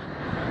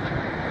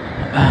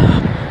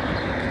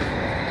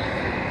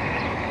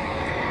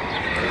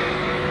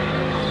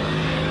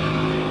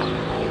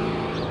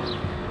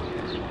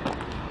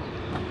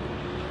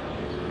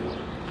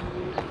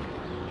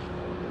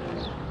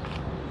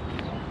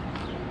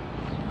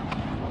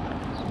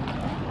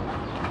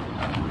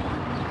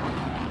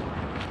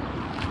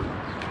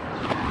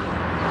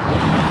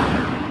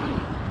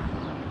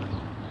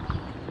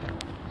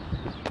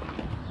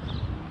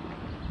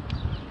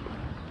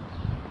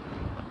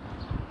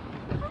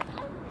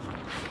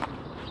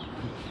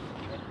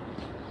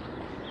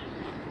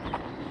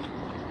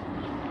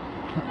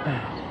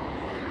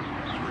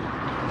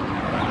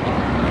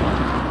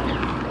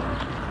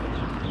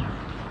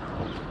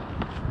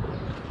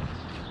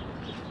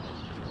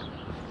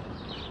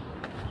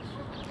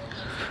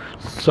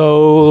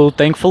 So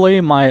thankfully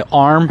my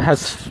arm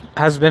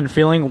has been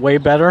feeling way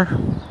better.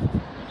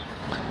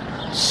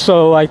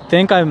 So I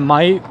think I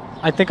might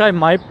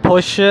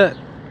push it,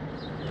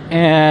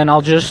 and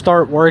I'll just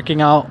start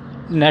working out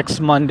next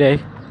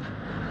Monday.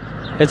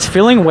 It's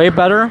feeling way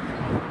better.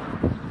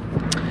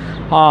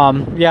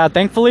 Yeah,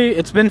 thankfully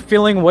it's been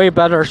feeling way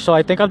better, so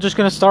I think I'm just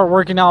gonna start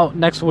working out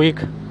next week.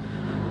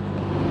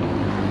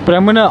 But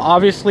I'm gonna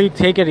obviously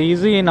take it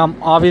easy, and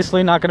I'm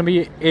obviously not gonna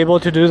be able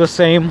to do the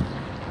same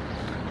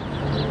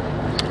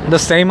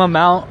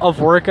amount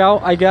of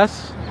workout, I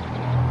guess.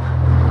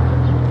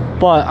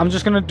 But I'm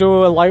just gonna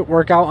do a light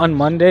workout on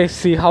Monday,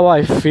 see how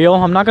I feel.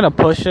 I'm not gonna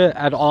push it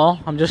at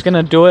all. I'm just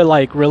gonna do it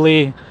like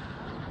really.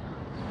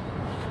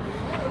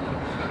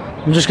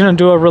 I'm just gonna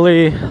do a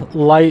really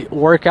light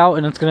workout,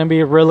 and it's gonna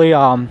be really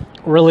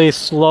really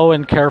slow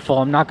and careful.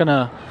 I'm not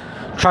gonna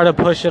try to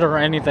push it or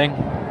anything.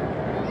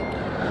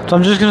 So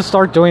I'm just gonna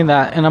start doing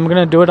that, and I'm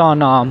gonna do it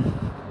on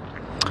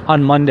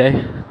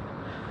Monday.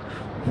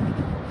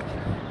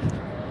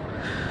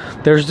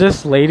 There's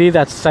this lady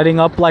that's setting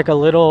up like a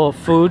little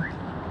food.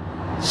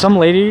 Some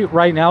lady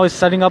right now is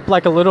setting up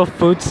like a little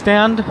food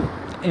stand,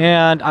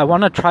 and I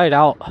want to try it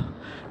out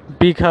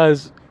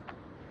because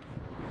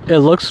it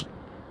looks.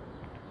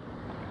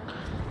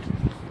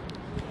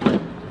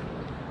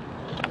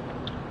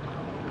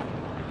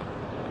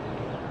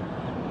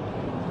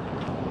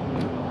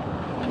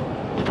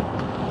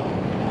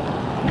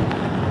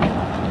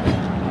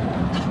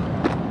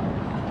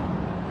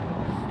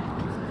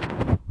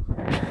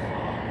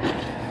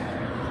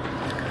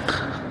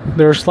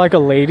 There's like a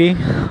lady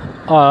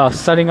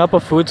setting up a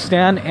food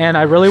stand, and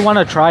I really want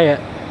to try it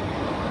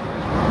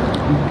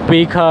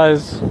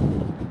because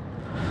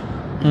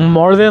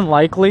more than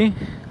likely,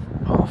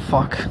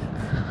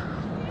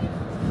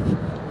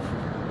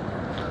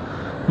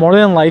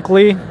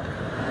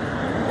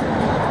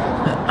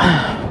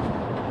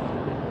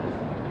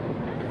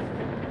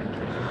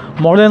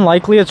 more than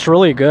likely it's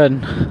really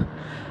good.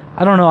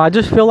 I don't know, I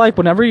just feel like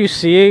whenever you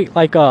see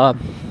like a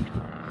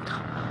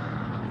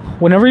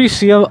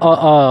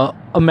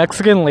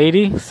Mexican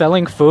lady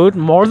selling food,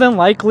 more than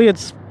likely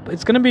it's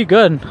gonna be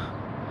good.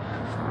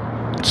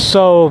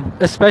 So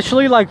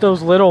especially like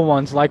those little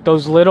ones, like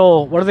those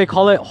little, what do they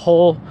call it,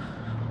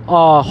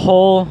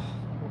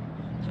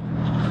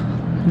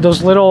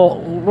 those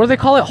little, what do they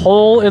call it,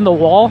 hole in the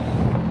wall,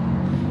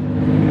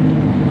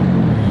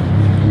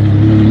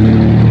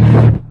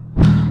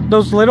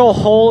 those little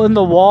hole in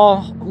the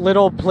wall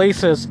little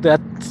places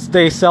that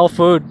they sell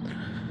food.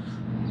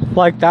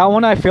 Like that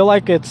one, I feel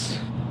like it's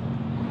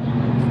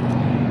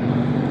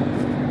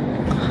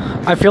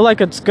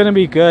gonna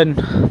be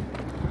good.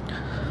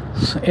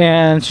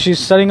 And she's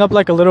setting up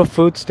like a little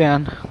food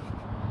stand.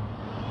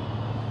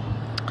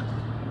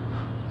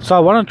 So I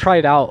want to try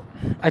it out.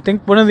 I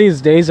think one of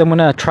these days I'm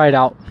gonna try it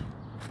out.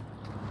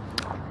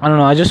 I don't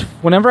know, I just,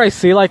 whenever I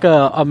see like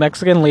a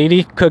Mexican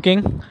lady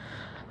cooking,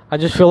 I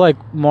just feel like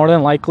more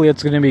than likely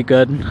it's gonna be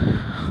good.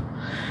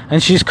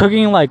 And she's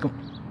cooking like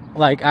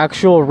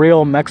actual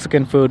real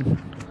Mexican food.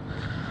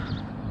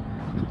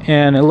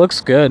 And it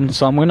looks good,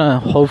 so I'm gonna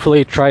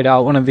hopefully try it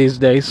out one of these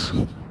days.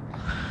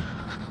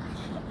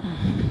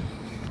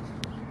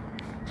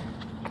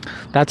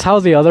 That's how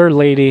the other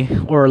lady,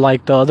 or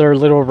like the other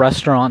little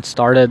restaurant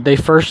started. They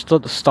first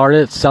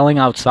started selling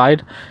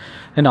outside,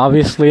 and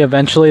obviously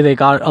eventually they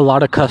got a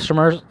lot of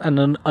customers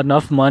and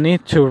enough money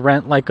to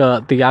rent like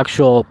the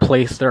actual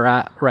place they're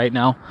at right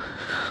now.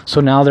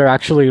 So now they're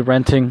actually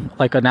renting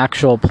like an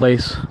actual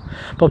place.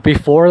 But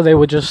before, they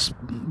would just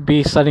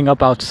be setting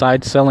up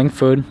outside selling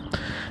food.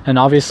 And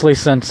obviously,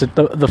 since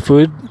the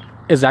food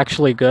is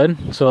actually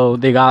good, so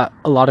they got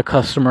a lot of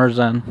customers,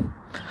 and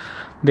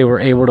they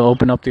were able to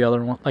open up the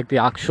other one, like the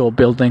actual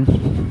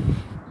building.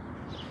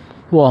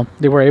 Well,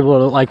 they were able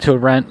to like to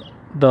rent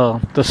the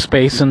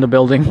space in the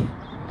building.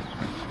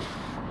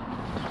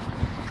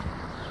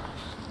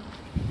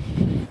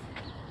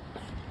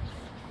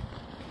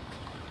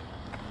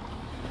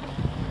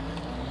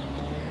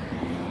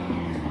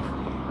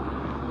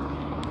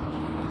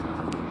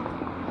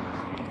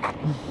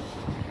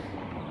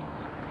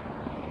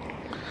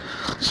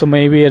 So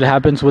maybe it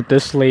happens with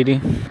this lady.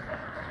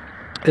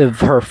 If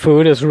her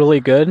food is really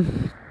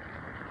good,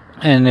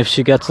 and if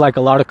she gets like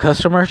a lot of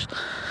customers,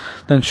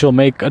 then she'll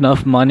make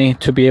enough money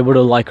to be able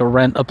to like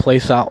rent a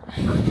place out.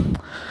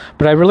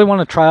 But I really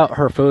want to try out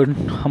her food.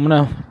 I'm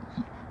gonna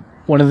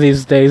one of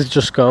these days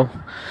just go.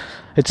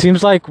 It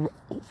seems like,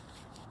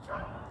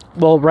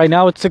 well, right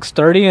now it's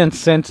 6:30, and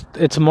since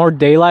it's more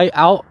daylight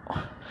out,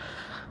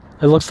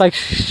 it looks like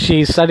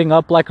she's setting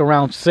up like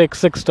around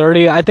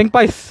 6:30. I think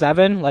by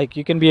 7, like,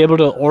 you can be able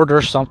to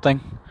order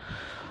something.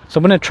 So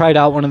I'm gonna try it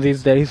out one of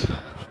these days.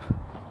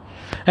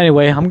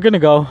 Anyway, I'm gonna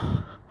go.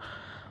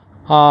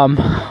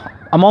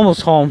 I'm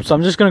almost home, so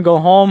I'm just gonna go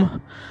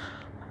home,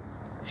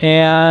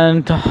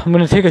 and I'm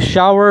gonna take a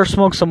shower,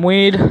 smoke some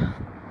weed,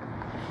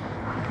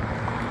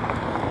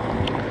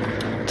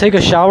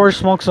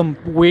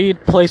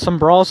 play some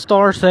Brawl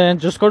Stars, and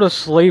just go to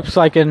sleep so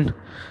I can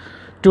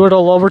do it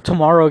all over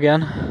tomorrow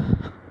again.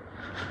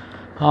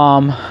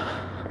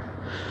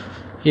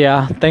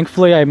 Yeah,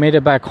 thankfully I made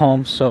it back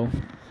home. So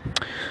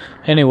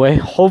anyway,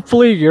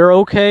 hopefully you're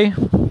okay,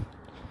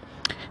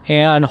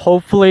 and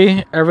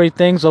hopefully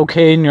everything's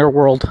okay in your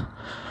world.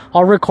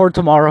 I'll record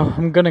tomorrow.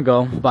 I'm gonna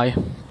go. Bye.